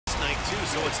too,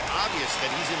 so it's obvious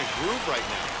that he's in a groove right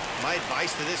now. My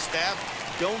advice to this staff,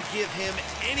 don't give him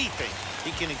anything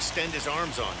he can extend his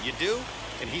arms on. You do,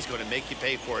 and he's going to make you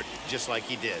pay for it just like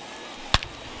he did.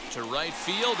 To right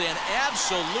field and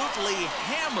absolutely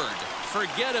hammered.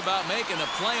 Forget about making a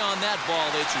play on that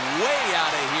ball. It's way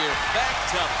out of here.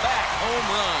 Back-to-back home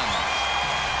runs.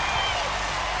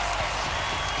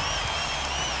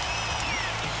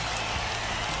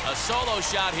 A solo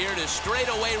shot here to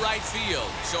straightaway right field.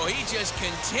 So he just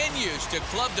continues to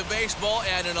club the baseball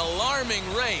at an alarming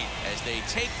rate as they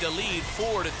take the lead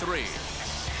 4-3.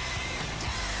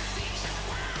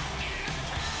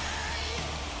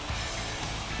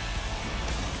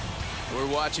 We're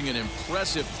watching an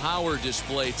impressive power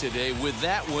display today. With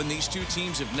that one, these two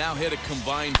teams have now hit a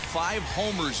combined 5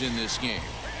 homers in this game.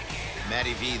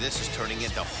 Matty V, this is turning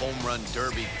into Home Run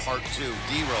Derby Part 2.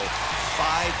 D-Row,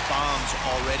 5 bombs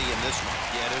already in this one.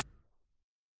 Yeah,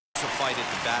 there's a fight at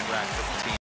the bat rack for the team.